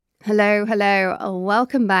Hello.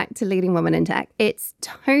 Welcome back to Leading Women in Tech. It's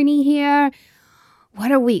Tony here.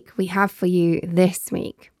 What a week we have for you this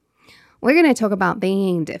week. We're going to talk about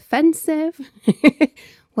being defensive,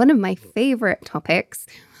 one of my favorite topics.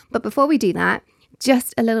 But before we do that,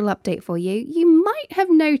 just a little update for you. You might have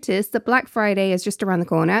noticed that Black Friday is just around the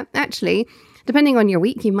corner. Actually, depending on your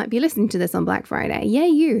week, you might be listening to this on Black Friday. Yeah,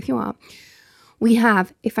 if you are. We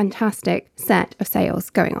have a fantastic set of sales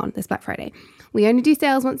going on this Black Friday. We only do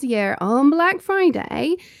sales once a year on Black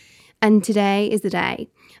Friday, and today is the day.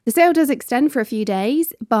 The sale does extend for a few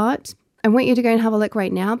days, but I want you to go and have a look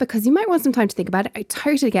right now because you might want some time to think about it. I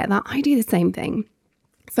totally get that. I do the same thing.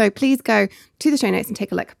 So please go to the show notes and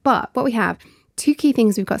take a look. But what we have, two key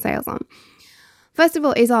things we've got sales on. First of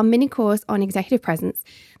all is our mini course on executive presence.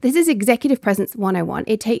 This is Executive Presence 101.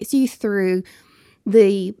 It takes you through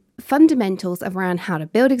the fundamentals around how to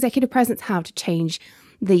build executive presence, how to change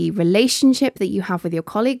the relationship that you have with your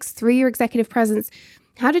colleagues through your executive presence,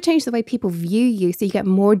 how to change the way people view you so you get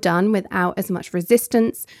more done without as much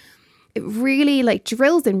resistance. It really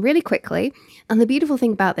drills in really quickly. And the beautiful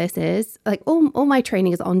thing about this is all my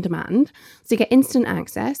training is on demand. So you get instant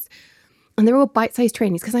access and they're all bite-sized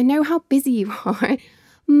trainings because I know how busy you are.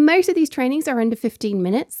 Most of these trainings are under 15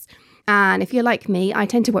 minutes. And if you're like me, I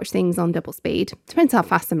tend to watch things on double speed. Depends how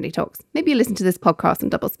fast somebody talks. Maybe you listen to this podcast on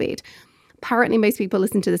double speed. Apparently, most people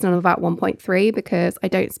listen to this on about 1.3 because I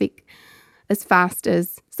don't speak as fast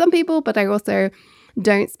as some people, but I also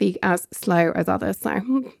don't speak as slow as others. So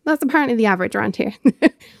that's apparently the average around here.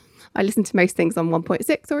 I listen to most things on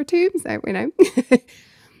 1.6 or 2, so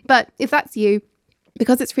But if that's you,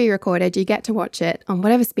 because it's pre-recorded, you get to watch it on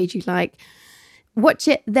whatever speed you like. Watch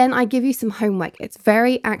it, then I give you some homework. It's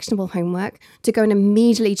very actionable homework to go and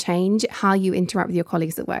immediately change how you interact with your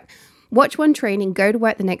colleagues at work. Watch one training, go to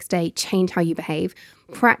work the next day, change how you behave.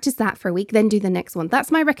 Practice that for a week, then do the next one.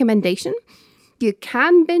 That's my recommendation. You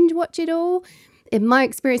can binge watch it all. In my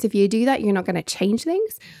experience, if you do that, you're not going to change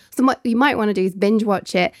things. So what you might want to do is binge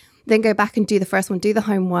watch it, then go back and do the first one, do the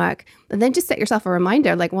homework, and then just set yourself a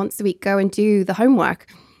reminder, once a week, go and do the homework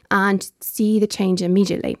and see the change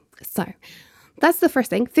immediately. So that's the first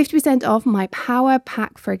thing, 50% off my Power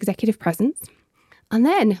Pack for Executive Presence. And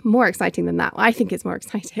then, more exciting than that, I think it's more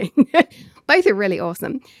exciting, both are really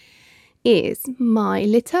awesome, is my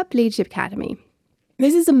Lit Up Leadership Academy.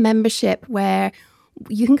 This is a membership where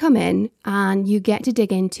you can come in and you get to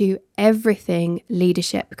dig into everything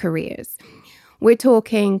leadership careers. We're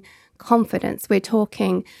talking confidence, we're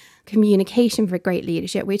talking communication for great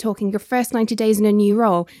leadership, we're talking your first 90 days in a new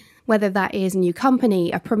role, whether that is a new company,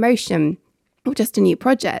 a promotion, or just a new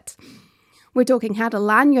project. We're talking how to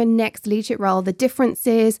land your next leadership role, the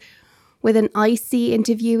differences with an IC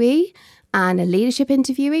interviewee and a leadership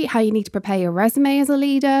interviewee, how you need to prepare your resume as a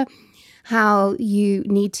leader, how you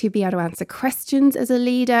need to be able to answer questions as a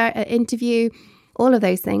leader at interview, all of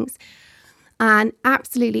those things. And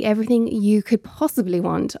absolutely everything you could possibly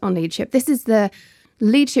want on leadership. This is the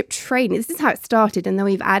leadership training. This is how it started. And then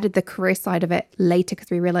we've added the career side of it later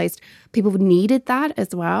because we realized people needed that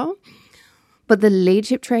as well. But the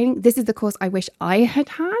leadership training, this is the course I wish I had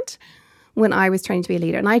had when I was training to be a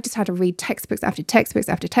leader. And I just had to read textbooks after textbooks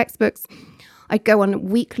after textbooks. I'd go on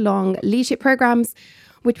week-long leadership programs,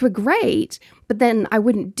 which were great, but then I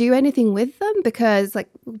wouldn't do anything with them because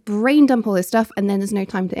brain dump all this stuff and then there's no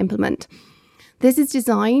time to implement. This is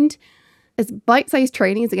designed as bite-sized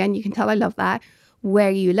trainings. Again, you can tell I love that,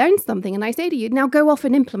 where you learn something and I say to you, now go off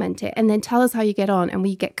and implement it and then tell us how you get on. And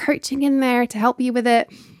we get coaching in there to help you with it.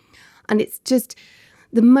 And it's just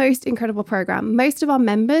the most incredible program. Most of our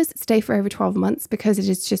members stay for over 12 months because it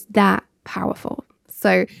is just that powerful.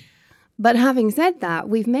 So, but having said that,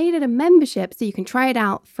 we've made it a membership so you can try it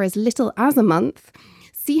out for as little as a month,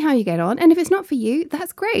 see how you get on. And if it's not for you,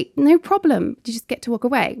 that's great. No problem. You just get to walk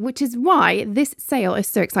away, which is why this sale is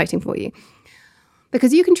so exciting for you.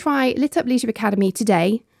 Because you can try Lit Up Leadership Academy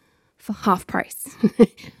today for half price.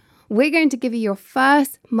 We're going to give you your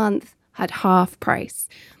first month at half price.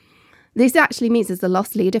 This actually means there's a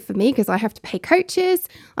lost leader for me because I have to pay coaches.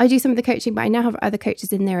 I do some of the coaching, but I now have other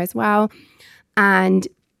coaches in there as well. And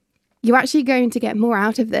you're actually going to get more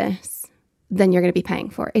out of this than you're going to be paying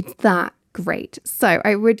for. It's that great. So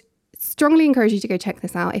I would strongly encourage you to go check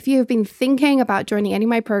this out. If you have been thinking about joining any of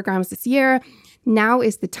my programs this year, now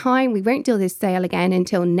is the time. We won't do this sale again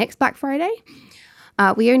until next Black Friday.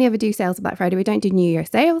 We only ever do sales on Black Friday. We don't do New Year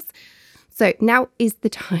sales. So now is the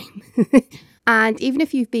time. And even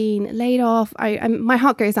if you've been laid off, my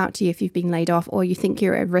heart goes out to you if you've been laid off or you think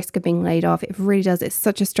you're at risk of being laid off. It really does. It's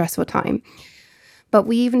such a stressful time. But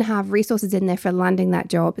we even have resources in there for landing that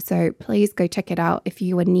job. So please go check it out if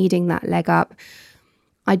you are needing that leg up.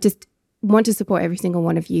 I just want to support every single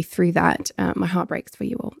one of you through that. My heart breaks for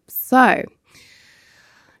you all. So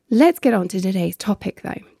let's get on to today's topic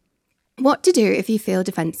though. What to do if you feel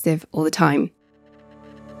defensive all the time.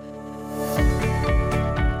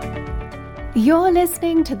 You're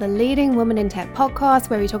listening to the Leading Woman in Tech podcast,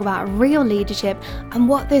 where we talk about real leadership and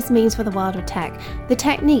what this means for the world of tech, the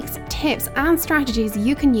techniques, tips, and strategies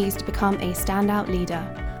you can use to become a standout leader.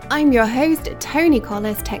 I'm your host, Toni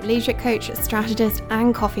Collis, tech leadership coach, strategist,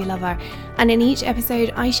 and coffee lover. And in each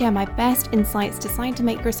episode, I share my best insights designed to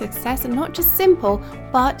make your success not just simple,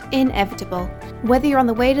 but inevitable. Whether you're on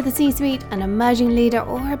the way to the C-suite, an emerging leader,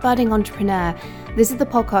 or a budding entrepreneur, this is the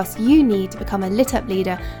podcast you need to become a lit up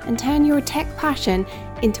leader and turn your tech passion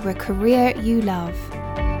into a career you love.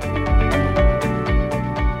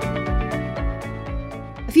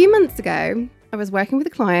 A few months ago, I was working with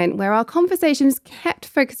a client where our conversations kept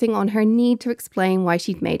focusing on her need to explain why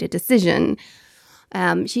she'd made a decision.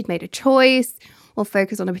 She'd made a choice or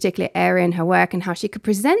focus on a particular area in her work and how she could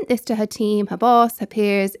present this to her team, her boss, her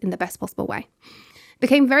peers in the best possible way. It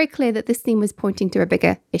became very clear that this theme was pointing to a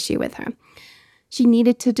bigger issue with her. She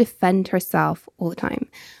needed to defend herself all the time.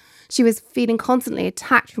 She was feeling constantly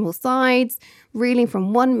attacked from all sides, reeling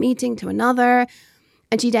from one meeting to another.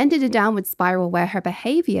 And she'd entered a downward spiral where her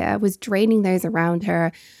behavior was draining those around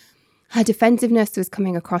her. Her defensiveness was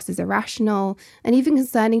coming across as irrational and even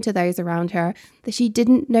concerning to those around her that she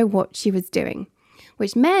didn't know what she was doing,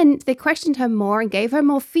 which meant they questioned her more and gave her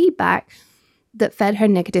more feedback that fed her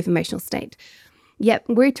negative emotional state. Yet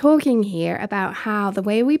we're talking here about how the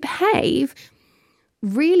way we behave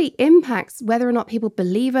really impacts whether or not people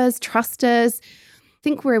believe us, trust us,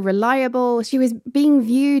 think we're reliable. She was being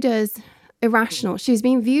viewed as irrational. She was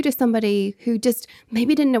being viewed as somebody who just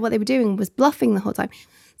maybe didn't know what they were doing, was bluffing the whole time,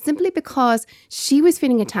 simply because she was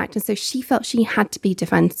feeling attacked. And so she felt she had to be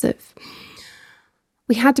defensive.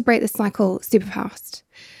 We had to break this cycle super fast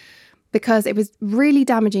because it was really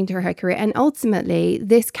damaging to her career. And ultimately,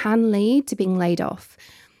 this can lead to being laid off.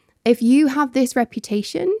 If you have this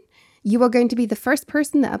reputation, you are going to be the first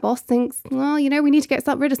person that a boss thinks, well, we need to get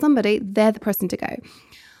rid of somebody. They're the person to go.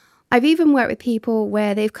 I've even worked with people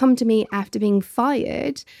where they've come to me after being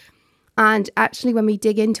fired. And actually, when we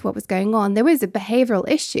dig into what was going on, there was a behavioral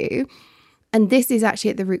issue. And this is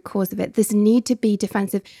actually at the root cause of it, this need to be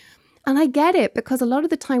defensive. And I get it, because a lot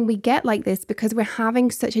of the time we get like this because we're having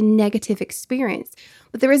such a negative experience.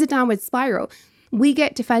 But there is a downward spiral. We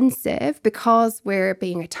get defensive because we're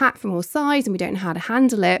being attacked from all sides and we don't know how to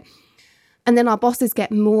handle it. And then our bosses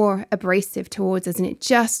get more abrasive towards us and it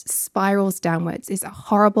just spirals downwards. It's a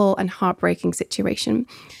horrible and heartbreaking situation.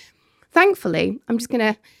 Thankfully, I'm just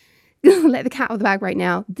going to let the cat out of the bag right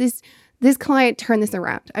now. This client turned this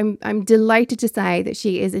around. I'm delighted to say that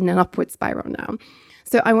she is in an upward spiral now.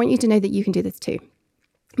 So I want you to know that you can do this too.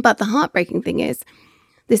 But the heartbreaking thing is,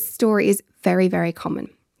 this story is very, very common.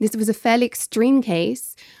 This was a fairly extreme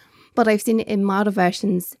case, but I've seen it in milder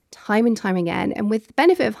versions time and time again. And with the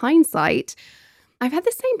benefit of hindsight, I've had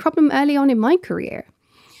the same problem early on in my career.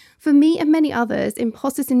 For me and many others,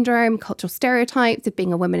 imposter syndrome, cultural stereotypes of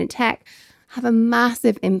being a woman in tech have a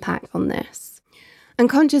massive impact on this.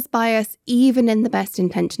 Unconscious bias, even in the best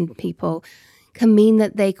intentioned people, can mean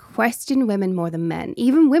that they question women more than men.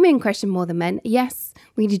 Even women question more than men. Yes,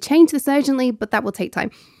 we need to change this urgently, but that will take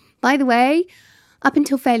time. By the way, up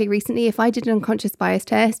until fairly recently, if I did an unconscious bias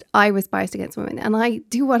test, I was biased against women, and I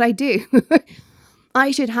do what I do.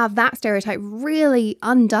 I should have that stereotype really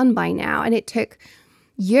undone by now. And it took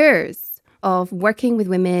years of working with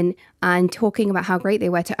women and talking about how great they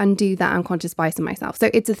were to undo that unconscious bias in myself.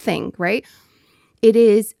 So it's a thing, right? It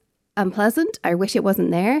is unpleasant. I wish it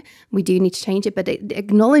wasn't there. We do need to change it, but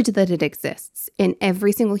acknowledge that it exists in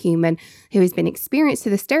every single human who has been experienced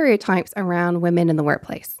to the stereotypes around women in the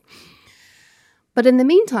workplace. But in the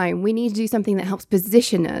meantime, we need to do something that helps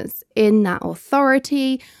position us in that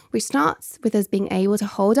authority, which starts with us being able to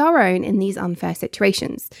hold our own in these unfair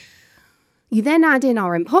situations. You then add in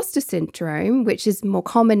our imposter syndrome, which is more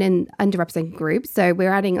common in underrepresented groups. So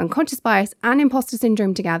we're adding unconscious bias and imposter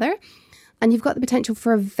syndrome together, and you've got the potential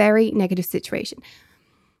for a very negative situation.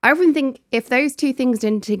 I often think if those two things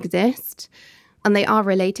didn't exist and they are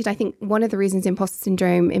related, I think one of the reasons imposter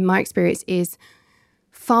syndrome, in my experience, is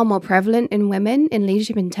far more prevalent in women in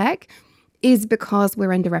leadership in tech is because we're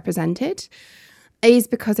underrepresented, is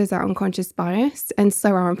because there's our unconscious bias, and so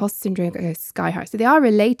our imposter syndrome goes sky high. So they are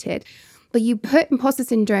related, but you put imposter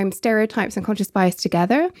syndrome, stereotypes, and conscious bias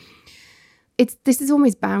together, this is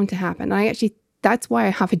almost bound to happen. That's why I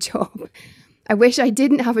have a job. I wish I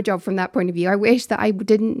didn't have a job from that point of view. I wish that I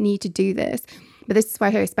didn't need to do this, but this is why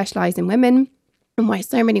I specialize in women. and why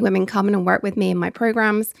so many women come in and work with me in my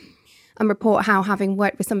programs and report how, having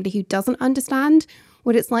worked with somebody who doesn't understand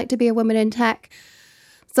what it's like to be a woman in tech,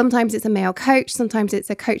 sometimes it's a male coach, sometimes it's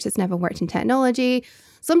a coach that's never worked in technology.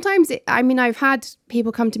 Sometimes, I've had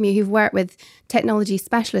people come to me who've worked with technology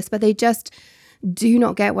specialists, but they just do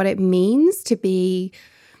not get what it means to be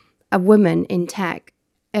a woman in tech,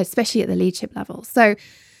 especially at the leadership level. So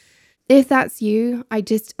if that's you, I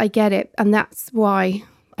get it. And that's why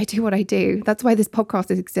I do what I do. That's why this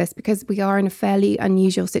podcast exists, because we are in a fairly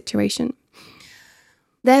unusual situation.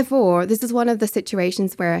 Therefore, this is one of the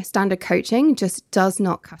situations where standard coaching just does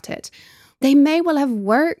not cut it. They may well have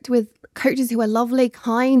worked with coaches who are lovely,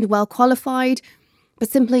 kind, well qualified, but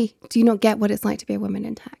simply do not get what it's like to be a woman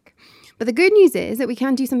in tech. But the good news is that we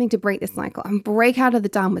can do something to break this cycle and break out of the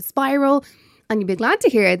downward spiral. And you'll be glad to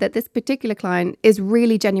hear that this particular client is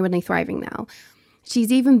really genuinely thriving now.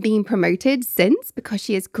 She's even been promoted since, because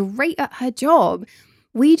she is great at her job.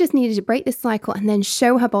 We just needed to break this cycle and then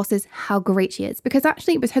show her bosses how great she is, because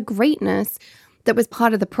actually it was her greatness that was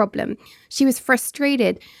part of the problem. She was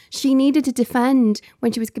frustrated. She needed to defend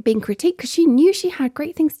when she was being critiqued because she knew she had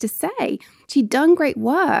great things to say. She'd done great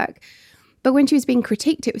work. But when she was being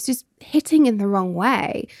critiqued, it was just hitting in the wrong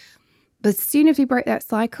way. But as soon as we broke that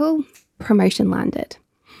cycle, promotion landed.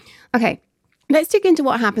 Okay, let's dig into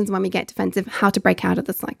what happens when we get defensive, how to break out of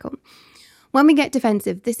the cycle. When we get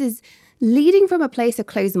defensive, this is leading from a place of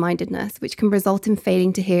closed-mindedness, which can result in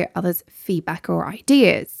failing to hear others' feedback or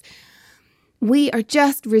ideas. We are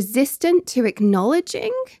just resistant to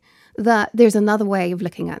acknowledging that there's another way of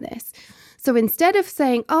looking at this. So instead of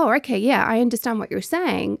saying, oh, okay, yeah, I understand what you're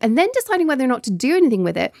saying, and then deciding whether or not to do anything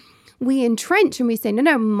with it, we entrench and we say,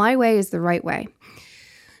 no, my way is the right way.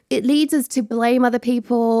 It leads us to blame other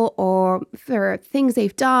people or for things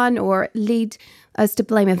they've done, or lead us to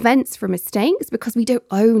blame events for mistakes because we don't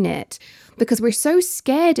own it, because we're so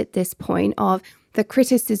scared at this point of the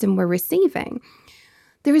criticism we're receiving.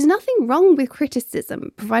 There is nothing wrong with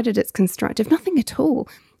criticism, provided it's constructive, nothing at all.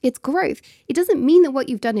 It's growth. It doesn't mean that what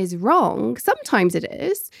you've done is wrong. Sometimes it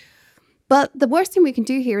is. But the worst thing we can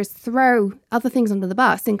do here is throw other things under the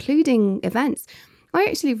bus, including events. I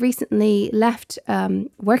actually recently left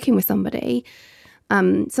working with somebody,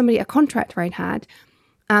 a contractor I'd had,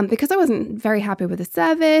 because I wasn't very happy with the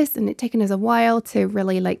service, and it'd taken us a while to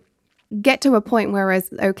really get to a point where I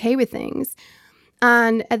was okay with things.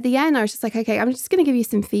 And at the end, I was just like, okay, I'm just going to give you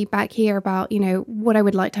some feedback here about, what I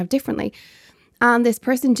would like to have differently. And this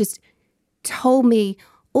person just told me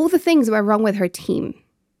all the things that were wrong with her team,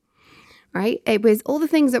 right? It was all the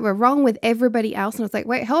things that were wrong with everybody else. And I was like,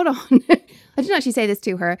 wait, hold on. I didn't actually say this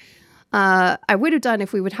to her. I would have done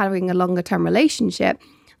if we were having a longer term relationship.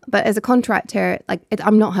 But as a contractor,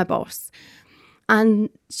 I'm not her boss. And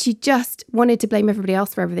she just wanted to blame everybody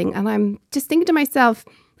else for everything. And I'm just thinking to myself,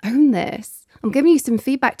 own this. I'm giving you some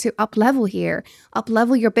feedback to up-level here,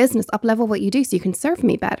 up-level your business, up-level what you do so you can serve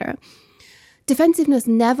me better. Defensiveness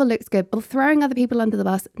never looks good, but throwing other people under the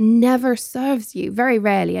bus never serves you, very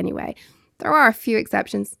rarely anyway. There are a few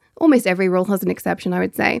exceptions. Almost every rule has an exception, I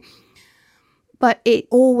would say. But it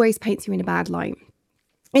always paints you in a bad light.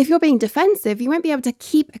 If you're being defensive, you won't be able to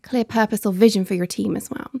keep a clear purpose or vision for your team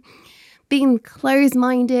as well. Being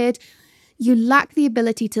closed-minded, you lack the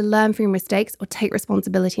ability to learn from your mistakes or take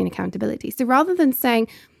responsibility and accountability. So rather than saying,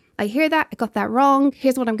 I hear that, I got that wrong,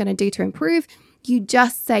 here's what I'm going to do to improve, you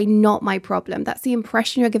just say, not my problem. That's the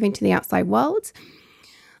impression you're giving to the outside world.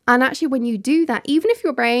 And actually, when you do that, even if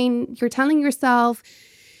your brain, you're telling yourself,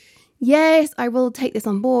 yes, I will take this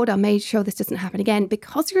on board, I'll make sure this doesn't happen again.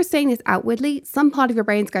 Because you're saying this outwardly, some part of your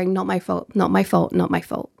brain's going, not my fault, not my fault, not my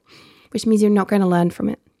fault, which means you're not going to learn from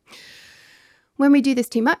it. When we do this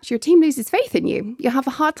too much, your team loses faith in you. You'll have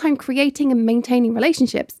a hard time creating and maintaining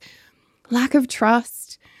relationships. Lack of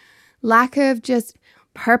trust, lack of just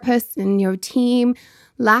purpose in your team,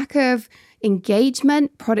 lack of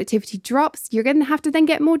engagement, productivity drops. You're going to have to then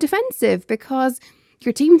get more defensive because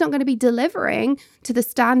your team's not going to be delivering to the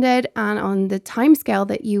standard and on the timescale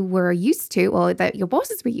that you were used to or that your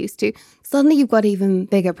bosses were used to. Suddenly you've got even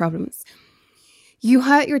bigger problems. You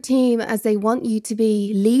hurt your team as they want you to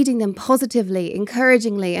be leading them positively,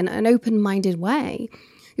 encouragingly, in an open-minded way.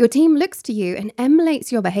 Your team looks to you and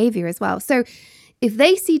emulates your behavior as well. So if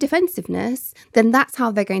they see defensiveness, then that's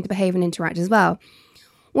how they're going to behave and interact as well.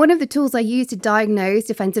 One of the tools I use to diagnose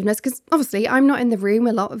defensiveness, because obviously I'm not in the room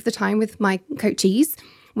a lot of the time with my coachees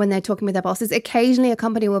when they're talking with their bosses. Occasionally a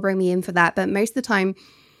company will bring me in for that, but most of the time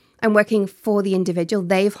I'm working for the individual.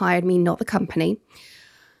 They've hired me, not the company.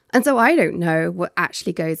 And so I don't know what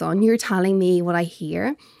actually goes on. You're telling me what I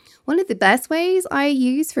hear. One of the best ways I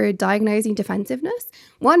use for diagnosing defensiveness,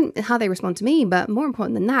 one, how they respond to me, but more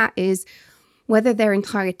important than that is whether their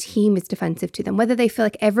entire team is defensive to them, whether they feel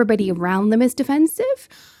like everybody around them is defensive,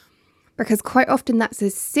 because quite often that's a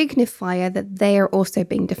signifier that they are also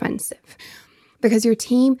being defensive. Because your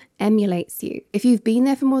team emulates you. If you've been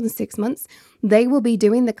there for more than 6 months, they will be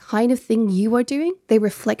doing the kind of thing you are doing. They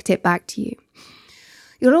reflect it back to you.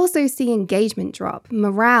 You'll also see engagement drop,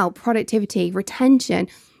 morale, productivity, retention,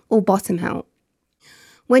 or bottom out.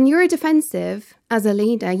 When you're defensive as a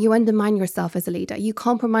leader, you undermine yourself as a leader. You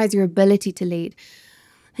compromise your ability to lead,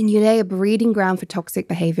 and you lay a breeding ground for toxic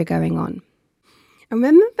behavior going on. And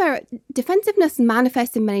remember, defensiveness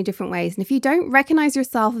manifests in many different ways. And if you don't recognize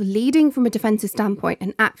yourself leading from a defensive standpoint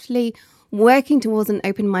and actually working towards an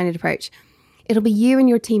open-minded approach, it'll be you and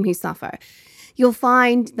your team who suffer. You'll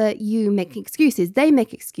find that you make excuses, they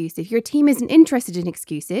make excuses. Your team isn't interested in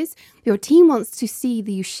excuses. Your team wants to see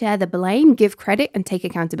that you share the blame, give credit, and take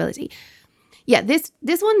accountability. Yeah, this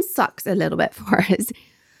one sucks a little bit for us.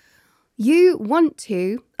 You want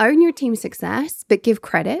to own your team's success, but give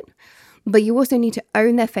credit. But you also need to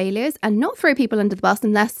own their failures and not throw people under the bus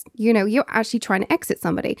unless, you're actually trying to exit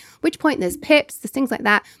somebody. Which point there's pips, there's things like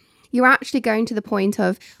that. You're actually going to the point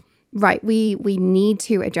of, right, we need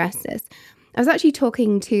to address this. I was actually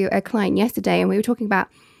talking to a client yesterday and we were talking about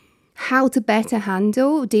how to better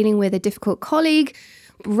handle dealing with a difficult colleague,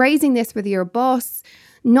 raising this with your boss,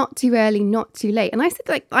 not too early, not too late. And I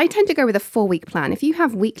said, I tend to go with a 4-week plan. If you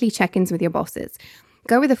have weekly check-ins with your bosses,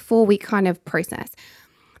 go with a 4-week kind of process.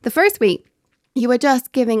 The first week, you are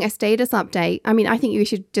just giving a status update. I mean, I think you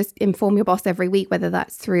should just inform your boss every week, whether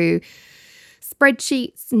that's through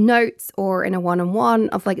spreadsheets, notes, or in a one-on-one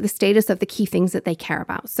of the status of the key things that they care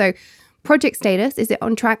about. So project status, is it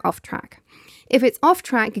on track, off track? If it's off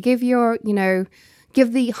track, give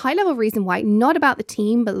the high level reason why, not about the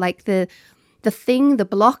team, but the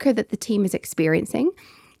blocker that the team is experiencing.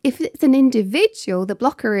 If it's an individual, the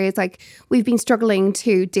blocker is we've been struggling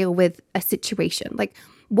to deal with a situation.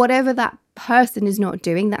 Whatever that person is not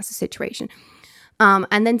doing, that's a situation.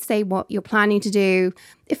 And then say what you're planning to do.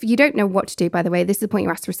 If you don't know what to do, by the way, this is the point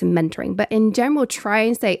you ask for some mentoring. But in general, try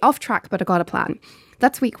and say off track, but I got a plan.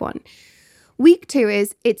 That's week 1. Week 2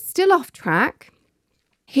 is it's still off track.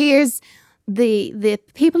 Here's the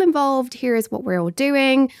people involved. Here is what we're all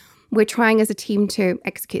doing. We're trying as a team to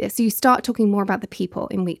execute this. So you start talking more about the people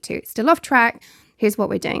in week 2. It's still off track. Here's what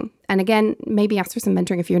we're doing. And again, maybe ask for some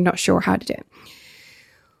mentoring if you're not sure how to do it.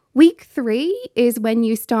 Week 3 is when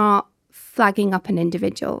you start flagging up an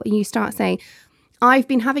individual and you start saying, I've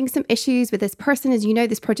been having some issues with this person. As you know,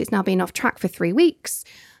 this project's now been off track for 3 weeks.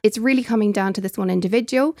 It's really coming down to this one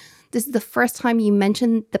individual. This is the first time you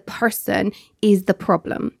mention the person is the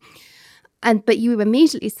problem. But you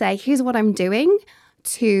immediately say, here's what I'm doing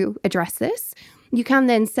to address this. You can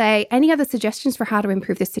then say, any other suggestions for how to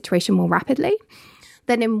improve this situation more rapidly?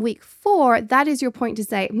 Then in week 4, that is your point to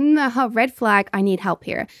say, red flag, I need help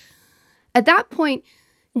here. At that point,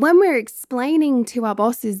 when we're explaining to our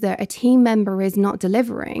bosses that a team member is not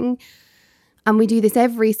delivering, and we do this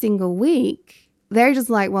every single week, they're just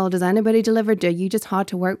like, well, does anybody deliver? Are you just hard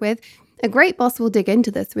to work with? A great boss will dig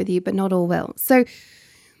into this with you, but not all will. So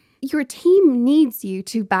your team needs you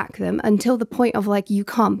to back them until the point of you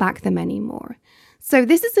can't back them anymore. So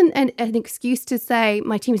this isn't an excuse to say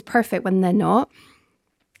my team's perfect when they're not.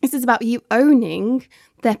 This is about you owning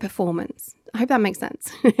their performance. I hope that makes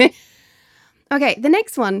sense. Okay, the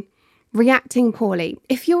next one, reacting poorly.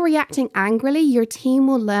 If you're reacting angrily, your team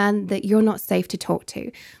will learn that you're not safe to talk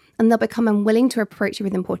to, and they'll become unwilling to approach you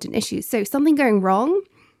with important issues. So something going wrong,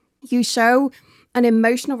 you show an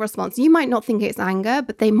emotional response. You might not think it's anger,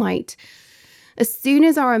 but they might. As soon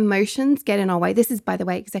as our emotions get in our way, this is, by the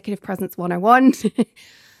way, Executive Presence 101,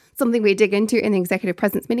 something we dig into in the Executive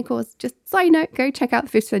Presence mini course. Just side note, go check out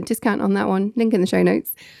the 50% discount on that one. Link in the show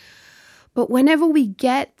notes. But whenever we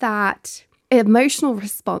get that emotional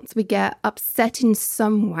response, we get upset in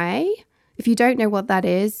some way. If you don't know what that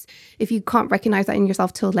is, if you can't recognize that in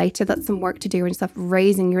yourself till later, that's some work to do and stuff,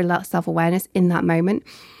 raising your self-awareness in that moment.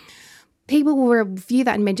 People will view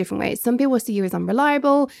that in many different ways. Some people will see you as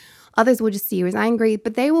unreliable. Others will just see you as angry,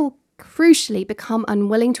 but they will crucially become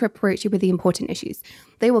unwilling to approach you with the important issues.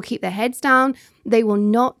 They will keep their heads down. They will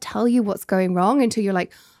not tell you what's going wrong until you're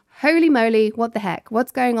like, holy moly, what the heck?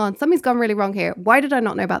 What's going on? Something's gone really wrong here. Why did I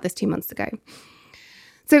not know about this 2 months ago?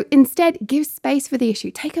 So instead, give space for the issue.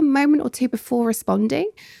 Take a moment or two before responding.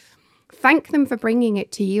 Thank them for bringing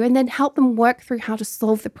it to you and then help them work through how to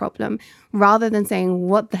solve the problem rather than saying,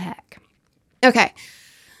 what the heck? Okay,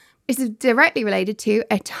 this is directly related to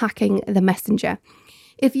attacking the messenger.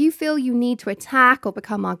 If you feel you need to attack or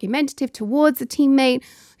become argumentative towards a teammate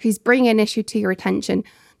who's bringing an issue to your attention,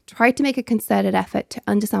 try to make a concerted effort to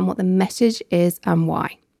understand what the message is and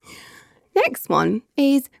why. Next one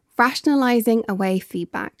is rationalizing away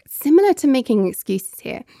feedback. Similar to making excuses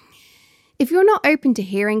here. If you're not open to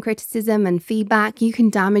hearing criticism and feedback, you can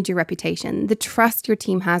damage your reputation, the trust your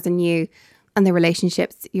team has in you, and the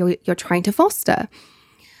relationships you're trying to foster.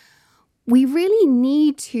 We really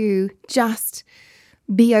need to just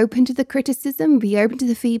be open to the criticism, be open to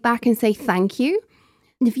the feedback, and say thank you.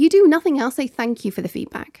 And if you do nothing else, say thank you for the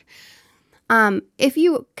feedback. If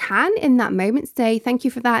you can, in that moment, say thank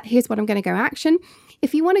you for that. Here's what I'm going to go action.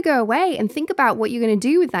 If you want to go away and think about what you're going to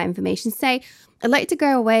do with that information, say, I'd like to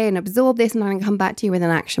go away and absorb this, and I'm going to come back to you with an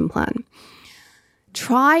action plan.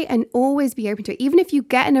 Try and always be open to it. Even if you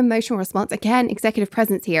get an emotional response, again, executive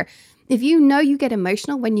presence here. If you know you get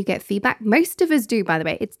emotional when you get feedback, most of us do, by the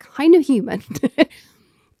way, it's kind of human.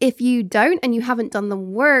 If you don't and you haven't done the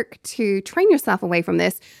work to train yourself away from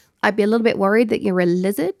this, I'd be a little bit worried that you're a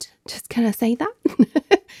lizard. Just can I say that?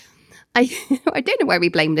 I don't know why we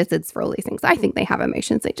blame lizards for all these things. I think they have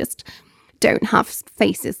emotions. They just don't have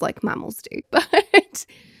faces like mammals do. But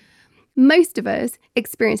most of us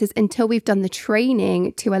experience this until we've done the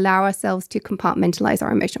training to allow ourselves to compartmentalize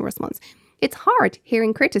our emotional response. It's hard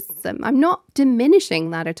hearing criticism. I'm not diminishing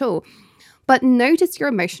that at all. But notice you're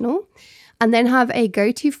emotional and then have a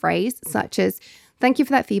go-to phrase such as, thank you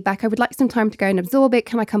for that feedback. I would like some time to go and absorb it.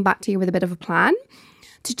 Can I come back to you with a bit of a plan?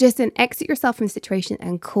 To just then exit yourself from the situation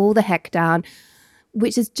and cool the heck down,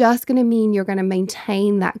 which is just going to mean you're going to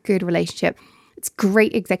maintain that good relationship. It's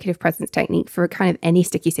great executive presence technique for kind of any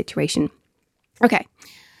sticky situation. Okay,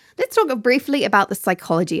 let's talk briefly about the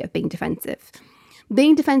psychology of being defensive.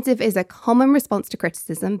 Being defensive is a common response to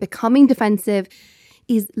criticism. Becoming defensive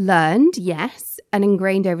is learned, yes, and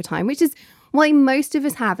ingrained over time, which is why most of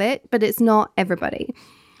us have it, but it's not everybody.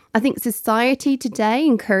 I think society today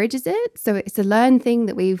encourages it. So it's a learned thing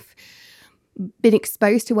that we've been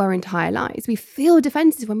exposed to our entire lives. We feel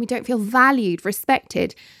defensive when we don't feel valued,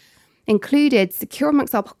 respected, included, secure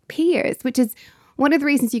amongst our peers, which is one of the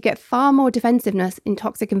reasons you get far more defensiveness in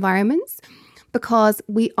toxic environments, because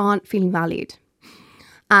we aren't feeling valued.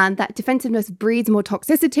 And that defensiveness breeds more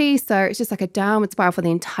toxicity. So it's just like a downward spiral for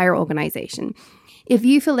the entire organization. If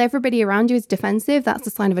you feel everybody around you is defensive, that's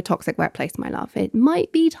a sign of a toxic workplace, my love. It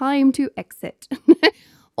might be time to exit.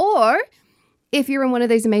 Or if you're in one of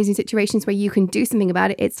those amazing situations where you can do something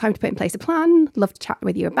about it, it's time to put in place a plan. Love to chat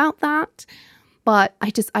with you about that. But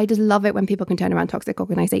I just love it when people can turn around toxic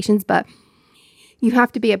organizations. But you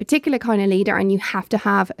have to be a particular kind of leader, and you have to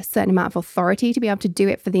have a certain amount of authority to be able to do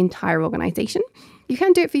it for the entire organization. You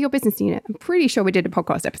can do it for your business unit. I'm pretty sure we did a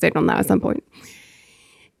podcast episode on that at some point.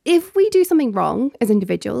 If we do something wrong as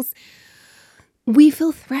individuals, we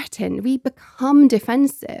feel threatened. We become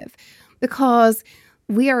defensive because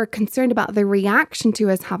we are concerned about the reaction to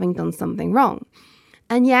us having done something wrong.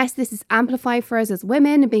 And yes, this is amplified for us as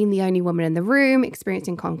women, being the only woman in the room,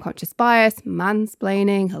 experiencing unconscious bias,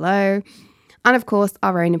 mansplaining, hello, and of course,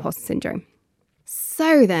 our own imposter syndrome.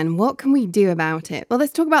 So then, what can we do about it? Well,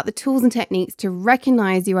 let's talk about the tools and techniques to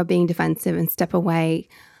recognize you are being defensive and step away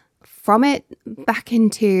from it back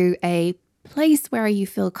into a place where you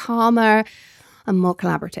feel calmer and more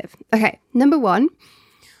collaborative. Okay, number one,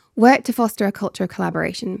 work to foster a culture of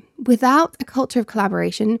collaboration. Without a culture of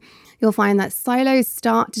collaboration, you'll find that silos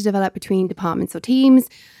start to develop between departments or teams,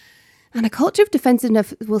 and a culture of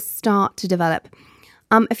defensiveness will start to develop.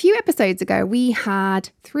 A few episodes ago, we had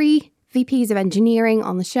 3 VPs of engineering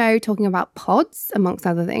on the show talking about pods, amongst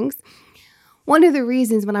other things. One of the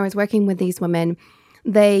reasons when I was working with these women,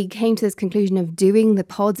 they came to this conclusion of doing the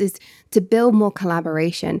pods is to build more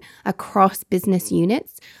collaboration across business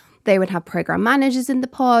units. They would have program managers in the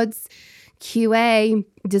pods, QA,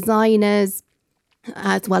 designers,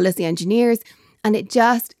 as well as the engineers. And it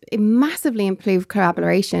massively improved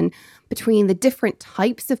collaboration between the different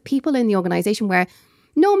types of people in the organization, where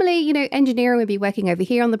normally, engineering would be working over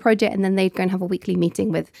here on the project, and then they'd go and have a weekly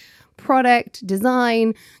meeting with product,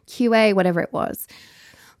 design, QA, whatever it was.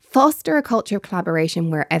 Foster a culture of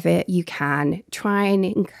collaboration wherever you can. Try and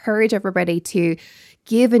encourage everybody to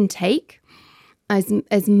give and take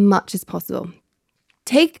as much as possible.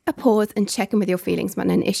 Take a pause and check in with your feelings when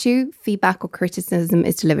an issue, feedback, or criticism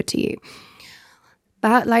is delivered to you.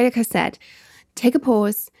 But like I said, take a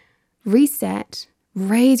pause, reset,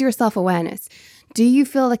 raise your self-awareness. Do you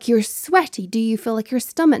feel like you're sweaty? Do you feel like your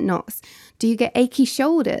stomach knocks? Do you get achy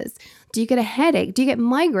shoulders? Do you get a headache? Do you get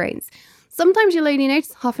migraines? Sometimes you'll only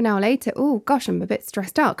notice half an hour later, oh gosh, I'm a bit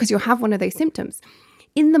stressed out, because you'll have one of those symptoms.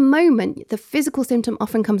 In the moment, the physical symptom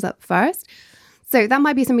often comes up first. So that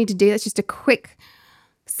might be something to do. That's just a quick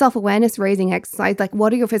self-awareness raising exercise. Like,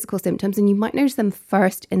 what are your physical symptoms? And you might notice them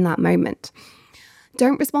first in that moment.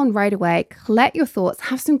 Don't respond right away. Collect your thoughts.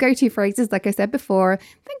 Have some go-to phrases, like I said before.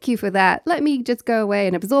 Thank you for that. Let me just go away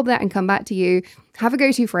and absorb that and come back to you. Have a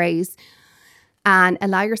go-to phrase and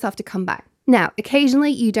allow yourself to come back. Now,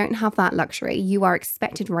 occasionally you don't have that luxury. You are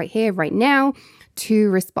expected right here, right now to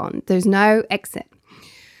respond. There's no exit.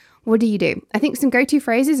 What do? I think some go-to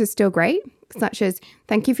phrases are still great, such as,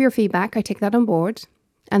 thank you for your feedback. I take that on board.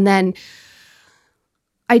 And then,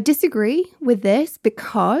 I disagree with this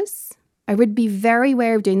because I would be very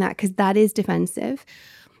wary of doing that because that is defensive.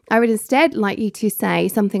 I would instead like you to say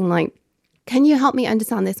something like, can you help me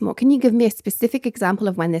understand this more? Can you give me a specific example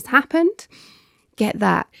of when this happened? Get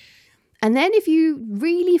that. And then if you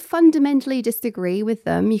really fundamentally disagree with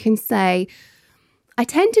them, you can say, I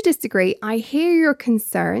tend to disagree. I hear your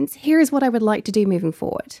concerns. Here's what I would like to do moving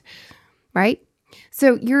forward, right?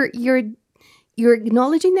 So you're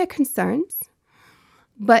acknowledging their concerns,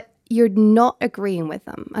 but you're not agreeing with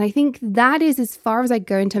them. And I think that is as far as I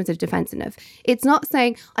go in terms of defensiveness. It's not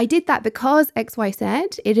saying, I did that because X, Y,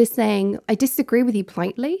 Z. It is saying, I disagree with you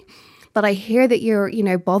politely, but I hear that you're,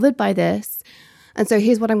 bothered by this. And so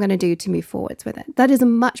here's what I'm going to do to move forwards with it. That is a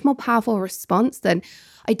much more powerful response than,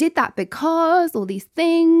 I did that because all these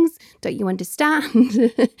things, don't you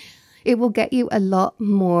understand? It will get you a lot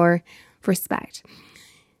more respect.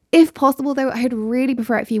 If possible, though, I'd really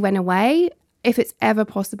prefer it if you went away. If it's ever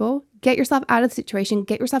possible, get yourself out of the situation,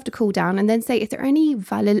 get yourself to cool down, and then say, is there any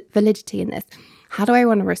validity in this? How do I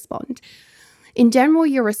want to respond? In general,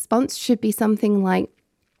 your response should be something like,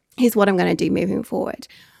 here's what I'm going to do moving forward,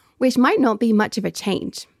 which might not be much of a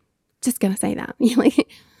change. Just going to say that.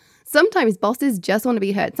 Sometimes bosses just want to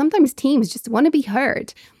be heard. Sometimes teams just want to be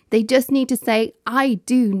heard. They just need to say, I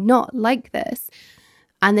do not like this.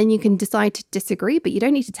 And then you can decide to disagree, but you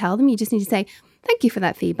don't need to tell them. You just need to say, thank you for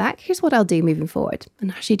that feedback. Here's what I'll do moving forward.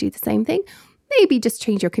 And actually do the same thing. Maybe just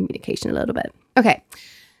change your communication a little bit. Okay,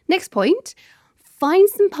 next point. Find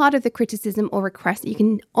some part of the criticism or request that you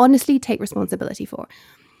can honestly take responsibility for.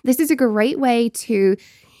 This is a great way to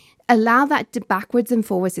allow that backwards and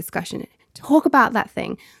forwards discussion. Talk about that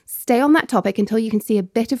thing. Stay on that topic until you can see a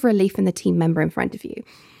bit of relief in the team member in front of you.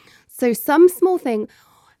 So some small thing,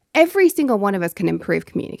 every single one of us can improve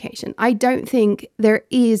communication. I don't think there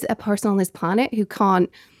is a person on this planet who can't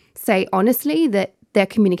say honestly that their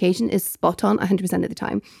communication is spot on 100% of the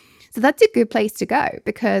time. So that's a good place to go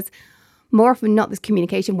because more often than not, this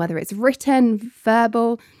communication, whether it's written,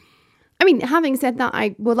 verbal. I mean, having said that,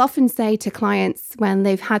 I will often say to clients when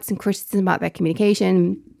they've had some criticism about their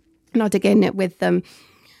communication, and I'll dig in it with them,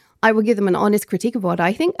 I will give them an honest critique of what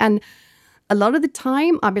I think. And a lot of the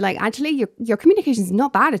time, I'll be like, actually, your communication is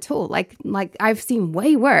not bad at all. Like I've seen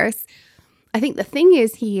way worse. I think the thing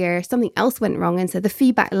is here, something else went wrong. And so the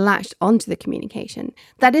feedback latched onto the communication.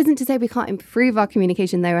 That isn't to say we can't improve our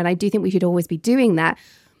communication though. And I do think we should always be doing that.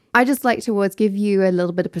 I just like to always give you a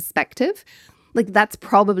little bit of perspective. Like that's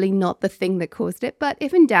probably not the thing that caused it. But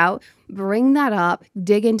if in doubt, bring that up,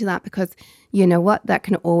 dig into that because you know what? That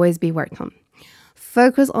can always be worked on.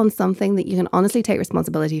 Focus on something that you can honestly take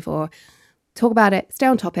responsibility for. Talk about it, stay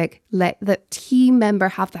on topic, let the team member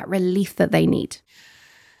have that relief that they need.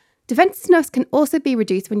 Defensiveness can also be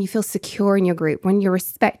reduced when you feel secure in your group, when you're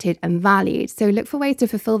respected and valued. So look for ways to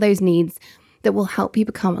fulfill those needs that will help you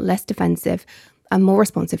become less defensive and more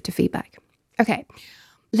responsive to feedback. Okay,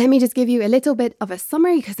 let me just give you a little bit of a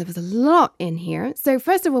summary because there was a lot in here. So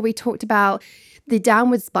first of all, we talked about the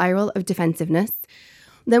downward spiral of defensiveness.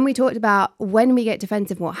 Then we talked about when we get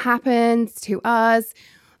defensive, what happens to us,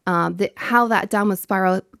 how that downward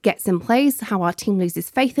spiral gets in place, how our team loses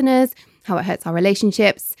faith in us, how it hurts our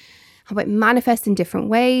relationships, how it manifests in different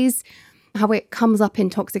ways, how it comes up in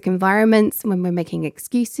toxic environments when we're making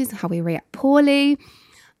excuses, how we react poorly.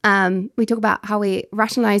 We talk about how we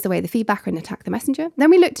rationalize away the feedback and attack the messenger. Then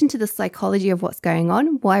we looked into the psychology of what's going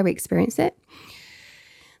on, why we experience it.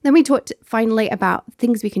 Then we talked finally about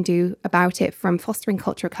things we can do about it, from fostering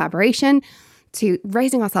cultural collaboration to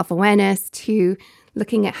raising our self-awareness to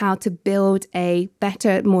looking at how to build a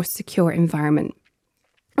better, more secure environment.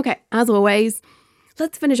 Okay, as always,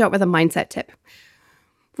 let's finish up with a mindset tip.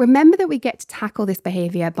 Remember that we get to tackle this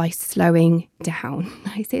behavior by slowing down.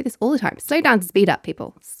 I say this all the time. Slow down to speed up,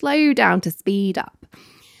 people. Slow down to speed up.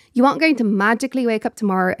 You aren't going to magically wake up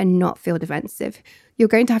tomorrow and not feel defensive. You're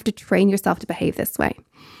going to have to train yourself to behave this way.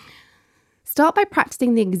 Start by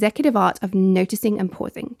practicing the executive art of noticing and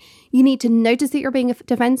pausing. You need to notice that you're being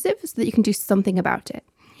defensive so that you can do something about it.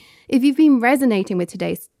 If you've been resonating with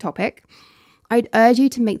today's topic, I'd urge you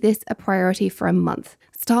to make this a priority for a month.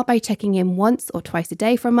 Start by checking in once or twice a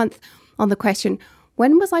day for a month on the question,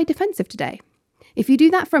 when was I defensive today? If you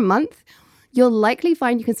do that for a month, you'll likely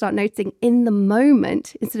find you can start noticing in the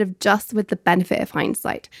moment instead of just with the benefit of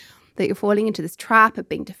hindsight that you're falling into this trap of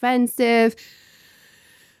being defensive,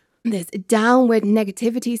 this downward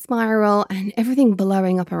negativity spiral, and everything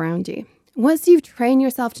blowing up around you. Once you've trained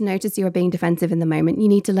yourself to notice you are being defensive in the moment, you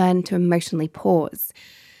need to learn to emotionally pause.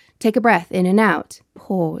 Take a breath in and out.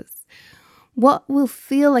 Pause. What will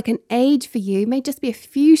feel like an age for you may just be a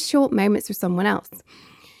few short moments for someone else.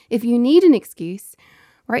 If you need an excuse,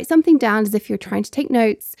 write something down as if you're trying to take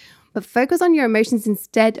notes, but focus on your emotions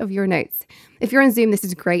instead of your notes. If you're on Zoom, this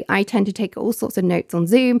is great. I tend to take all sorts of notes on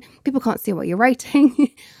Zoom. People can't see what you're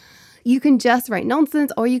writing. You can just write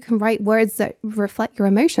nonsense, or you can write words that reflect your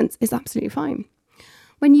emotions. It's absolutely fine.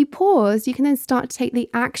 When you pause, you can then start to take the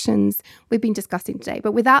actions we've been discussing today.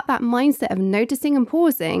 But without that mindset of noticing and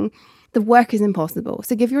pausing, the work is impossible.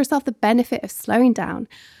 So give yourself the benefit of slowing down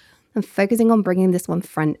and focusing on bringing this one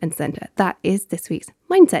front and center. That is this week's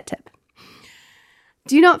mindset tip.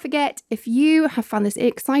 Do not forget, if you have found this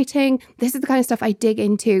exciting, this is the kind of stuff I dig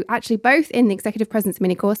into, actually both in the Executive Presence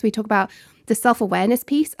mini course. We talk about the self-awareness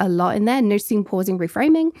piece a lot in there, noticing, pausing,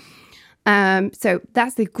 reframing. So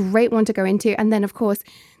that's a great one to go into. And then, of course,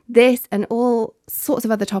 this and all sorts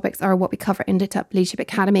of other topics are what we cover in Lit Up Leadership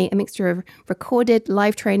Academy, a mixture of recorded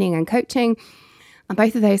live training and coaching. And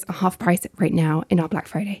both of those are half price right now in our Black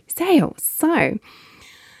Friday sale. So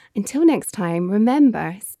until next time,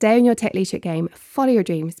 remember, stay on your tech leadership game, follow your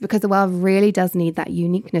dreams, because the world really does need that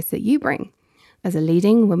uniqueness that you bring as a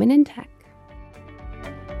leading woman in tech.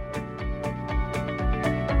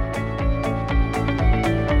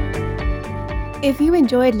 If you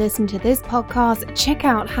enjoyed listening to this podcast, check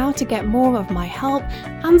out how to get more of my help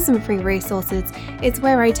and some free resources. It's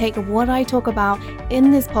where I take what I talk about in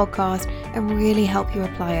this podcast and really help you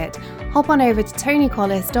apply it. Hop on over to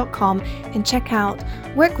tonycollis.com and check out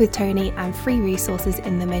Work with Tony and free resources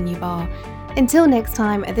in the menu bar. Until next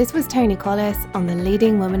time, this was Tony Collis on the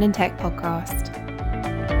Leading Women in Tech podcast.